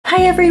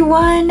Hi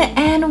everyone,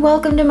 and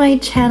welcome to my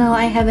channel.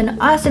 I have an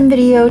awesome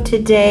video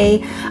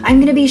today.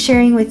 I'm going to be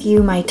sharing with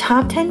you my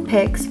top 10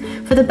 picks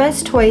for the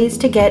best toys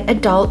to get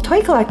adult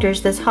toy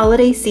collectors this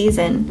holiday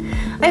season.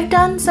 I've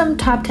done some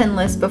top 10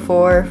 lists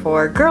before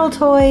for girl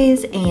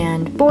toys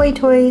and boy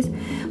toys,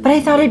 but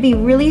I thought it'd be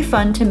really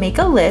fun to make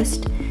a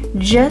list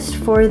just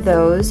for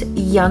those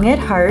young at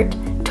heart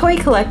toy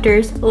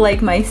collectors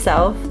like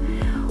myself.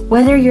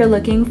 Whether you're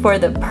looking for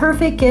the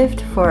perfect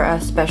gift for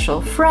a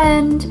special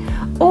friend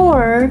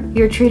or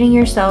you're treating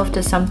yourself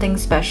to something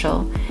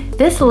special,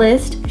 this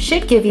list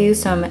should give you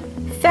some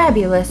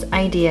fabulous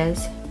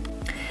ideas.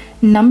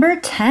 Number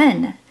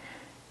 10,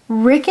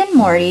 Rick and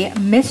Morty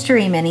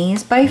Mystery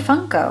Minis by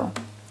Funko.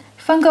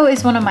 Funko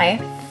is one of my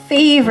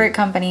favorite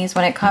companies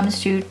when it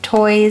comes to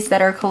toys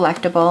that are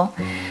collectible.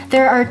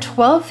 There are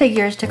 12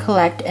 figures to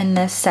collect in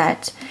this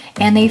set,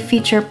 and they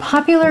feature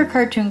popular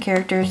cartoon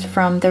characters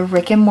from the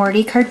Rick and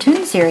Morty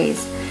cartoon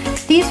series.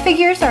 These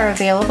figures are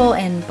available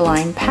in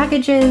blind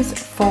packages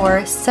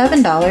for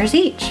 $7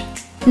 each.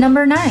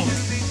 Number 9,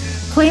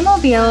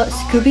 Playmobil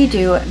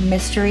Scooby-Doo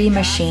Mystery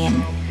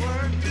Machine.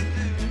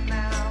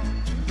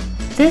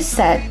 This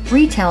set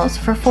retails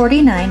for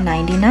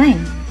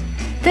 $49.99.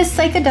 This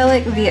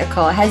psychedelic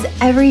vehicle has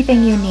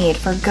everything you need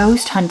for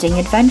ghost hunting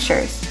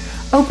adventures.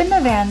 Open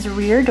the van's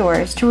rear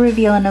doors to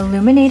reveal an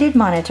illuminated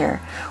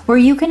monitor where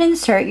you can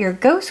insert your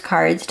ghost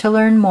cards to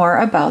learn more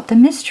about the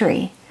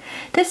mystery.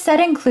 This set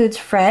includes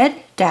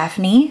Fred,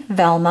 Daphne,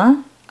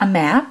 Velma, a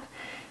map,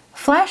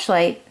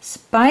 flashlight,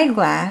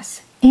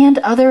 spyglass, and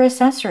other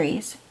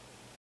accessories.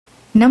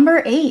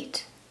 Number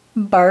 8,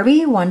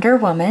 Barbie Wonder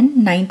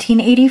Woman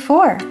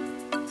 1984.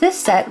 This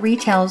set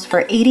retails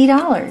for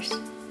 $80.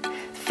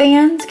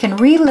 Fans can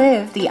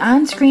relive the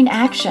on-screen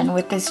action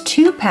with this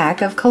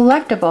 2-pack of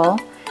collectible,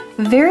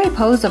 very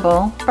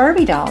posable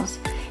Barbie dolls,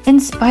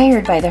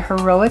 inspired by the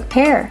heroic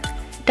pair.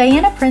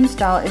 Diana Prince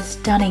doll is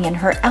stunning in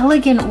her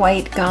elegant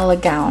white gala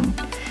gown,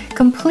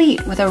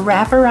 complete with a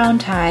wraparound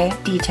tie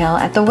detail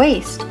at the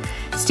waist.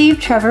 Steve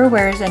Trevor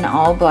wears an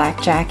all-black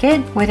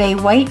jacket with a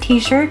white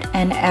t-shirt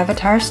and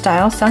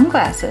Avatar-style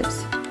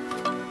sunglasses.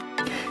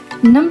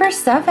 Number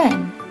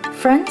 7,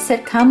 Friends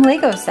Sitcom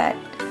Lego Set.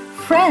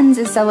 Friends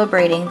is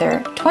celebrating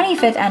their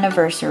 25th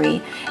anniversary,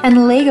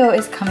 and Lego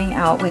is coming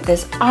out with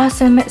this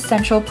awesome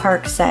Central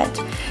Park set.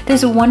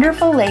 This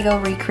wonderful Lego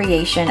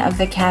recreation of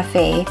the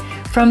cafe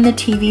from the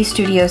TV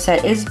studio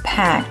set is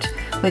packed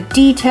with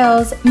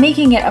details,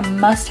 making it a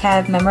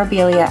must-have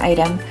memorabilia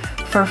item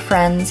for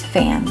Friends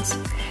fans.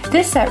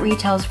 This set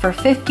retails for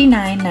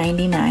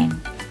 $59.99.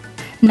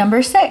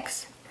 Number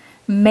 6,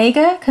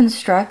 Mega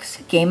Constructs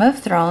Game of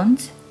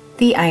Thrones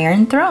The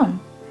Iron Throne.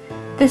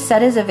 This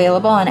set is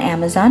available on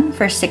Amazon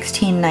for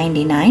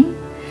 $16.99.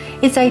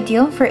 It's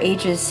ideal for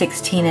ages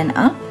 16 and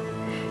up.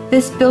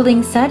 This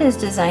building set is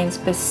designed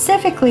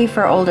specifically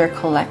for older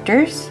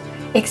collectors,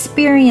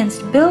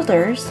 experienced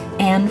builders,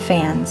 and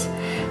fans.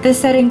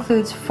 This set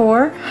includes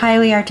 4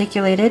 highly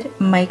articulated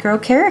micro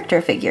character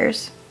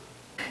figures.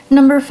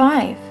 Number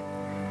 5,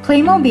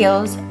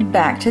 Playmobil's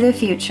Back to the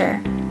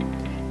Future.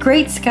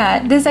 Great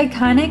Scott! This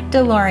iconic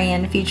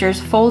DeLorean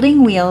features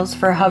folding wheels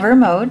for hover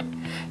mode,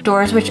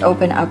 doors which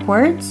open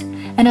upwards,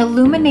 an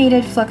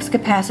illuminated flux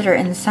capacitor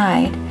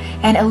inside,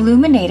 and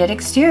illuminated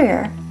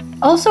exterior.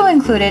 Also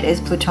included is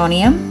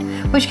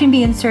plutonium, which can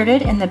be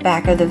inserted in the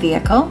back of the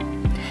vehicle.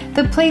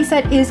 The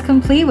playset is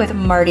complete with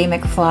Marty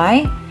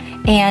McFly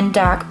and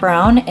Doc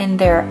Brown in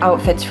their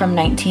outfits from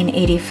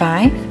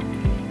 1985.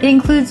 It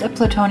includes a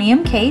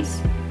plutonium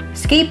case,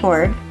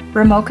 skateboard,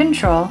 remote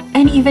control,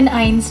 and even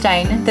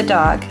Einstein the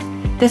dog.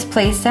 This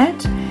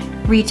playset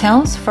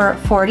retails for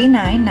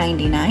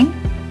 $49.99.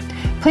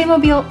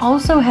 Playmobil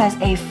also has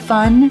a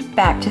fun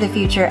Back to the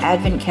Future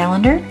advent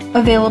calendar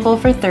available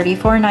for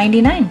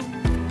 $34.99.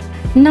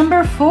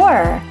 Number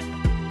 4,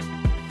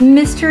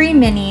 Mystery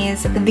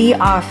Minis The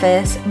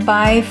Office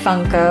by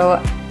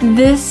Funko.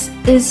 This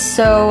is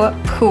so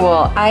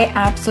cool. I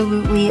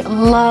absolutely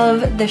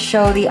love the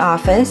show The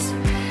Office.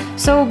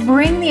 So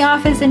bring The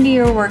Office into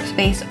your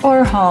workspace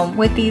or home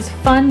with these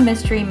fun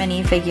mystery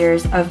mini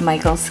figures of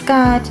Michael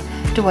Scott,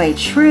 Dwight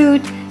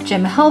Schrute,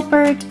 Jim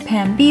Halpert,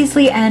 Pam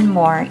Beasley, and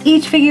more.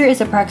 Each figure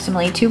is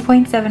approximately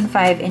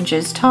 2.75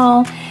 inches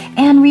tall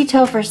and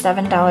retail for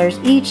 $7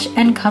 each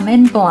and come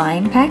in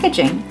blind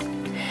packaging.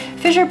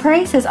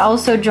 Fisher-Price has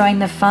also joined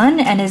the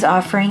fun and is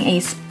offering a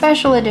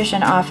special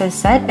edition office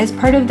set as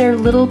part of their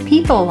Little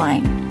People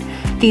line.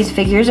 These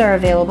figures are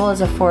available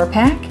as a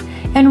 4-pack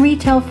and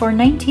retail for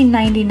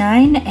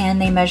 $19.99,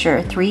 and they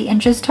measure 3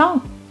 inches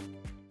tall.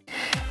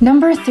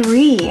 Number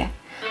 3,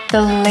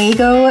 the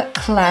Lego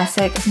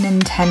Classic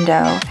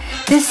Nintendo.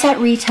 This set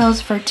retails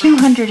for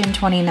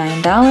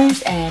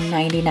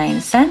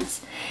 $229.99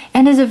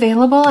 and is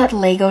available at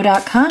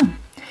lego.com.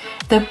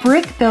 The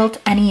brick-built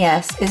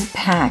NES is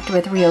packed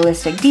with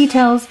realistic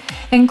details,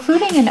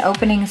 including an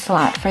opening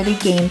slot for the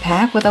game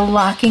pack with a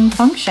locking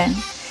function,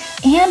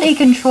 and a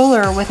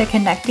controller with a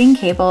connecting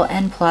cable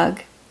and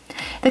plug.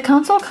 The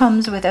console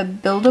comes with a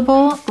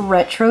buildable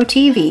retro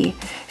TV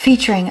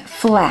featuring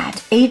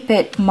flat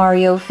 8-bit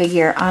Mario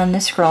figure on the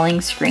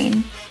scrolling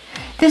screen.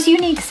 This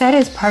unique set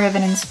is part of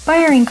an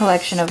inspiring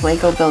collection of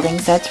Lego building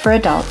sets for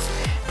adults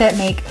that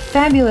make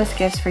fabulous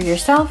gifts for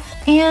yourself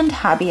and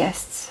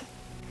hobbyists.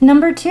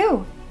 Number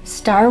 2.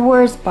 Star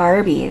Wars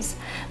Barbies.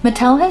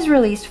 Mattel has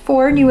released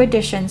 4 new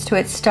additions to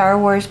its Star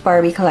Wars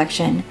Barbie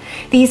collection.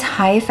 These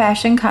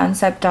high-fashion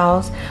concept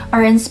dolls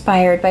are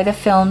inspired by the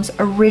film's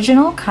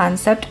original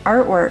concept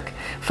artwork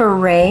for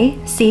Rey,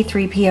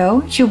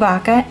 C-3PO,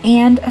 Chewbacca,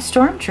 and a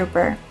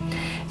Stormtrooper.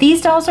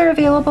 These dolls are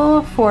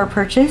available for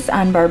purchase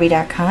on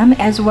Barbie.com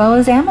as well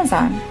as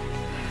Amazon.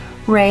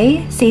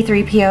 Rey,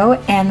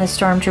 C-3PO, and the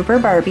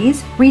Stormtrooper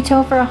Barbies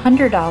retail for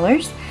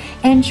 $100,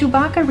 and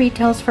Chewbacca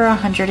retails for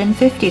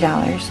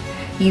 $150.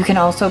 You can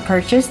also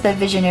purchase the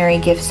Visionary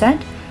gift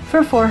set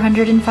for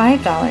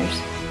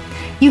 $405.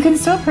 You can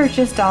still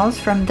purchase dolls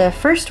from the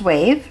first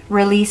wave,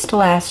 released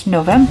last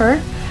November,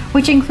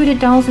 which included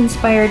dolls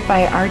inspired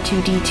by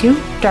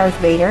R2-D2, Darth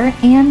Vader,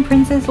 and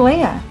Princess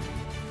Leia.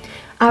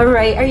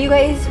 Alright, are you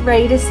guys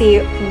ready to see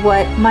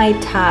what my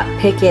top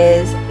pick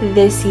is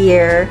this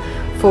year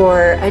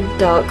for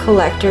adult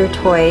collector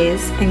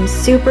toys? I'm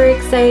super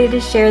excited to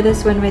share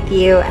this one with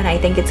you, and I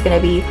think it's going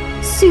to be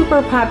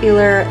super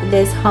popular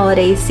this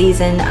holiday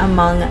season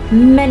among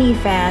many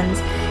fans,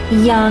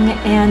 young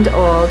and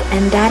old,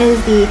 and that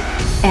is the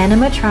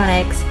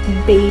animatronics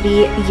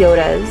Baby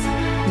Yodas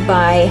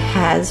by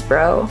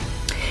Hasbro.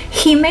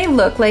 He may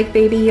look like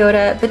Baby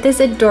Yoda, but this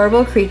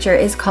adorable creature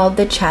is called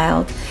the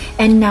Child,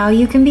 and now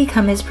you can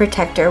become his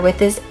protector with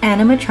this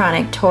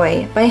animatronic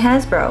toy by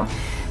Hasbro.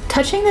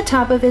 Touching the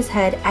top of his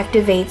head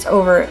activates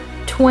over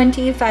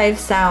 25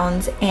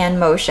 sounds and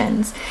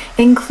motions,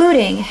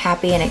 including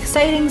happy and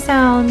exciting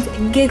sounds,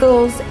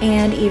 giggles,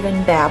 and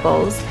even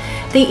babbles.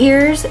 The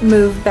ears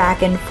move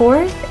back and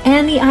forth,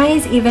 and the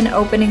eyes even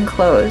open and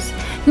close.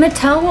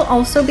 Mattel will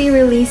also be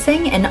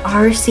releasing an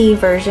RC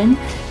version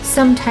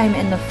sometime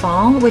in the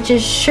fall, which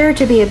is sure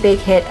to be a big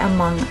hit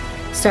among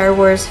Star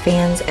Wars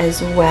fans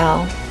as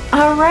well.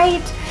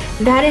 Alright,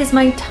 that is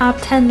my top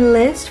 10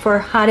 list for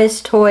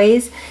hottest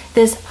toys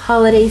this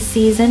holiday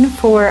season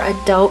for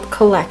adult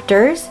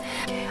collectors.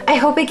 I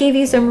hope it gave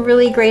you some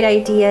really great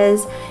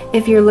ideas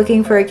if you're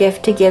looking for a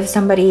gift to give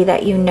somebody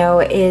that you know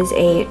is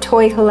a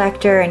toy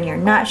collector and you're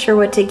not sure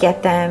what to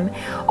get them,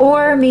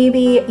 or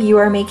maybe you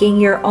are making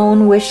your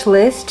own wish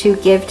list to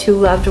give to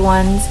loved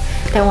ones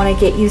that want to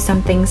get you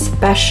something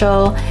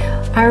special.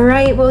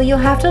 Alright, well, you'll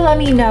have to let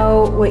me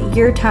know what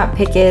your top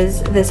pick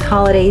is this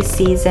holiday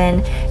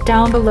season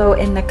down below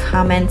in the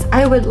comments.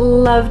 I would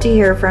love to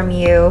hear from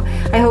you.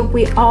 I hope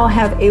we all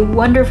have a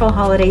wonderful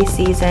holiday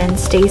season.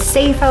 Stay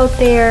safe out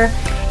there.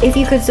 If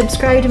you could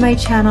subscribe to my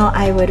channel,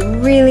 I would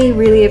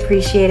really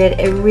appreciate it.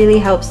 It really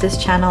helps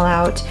this channel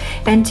out.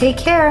 And take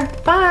care.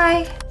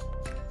 Bye!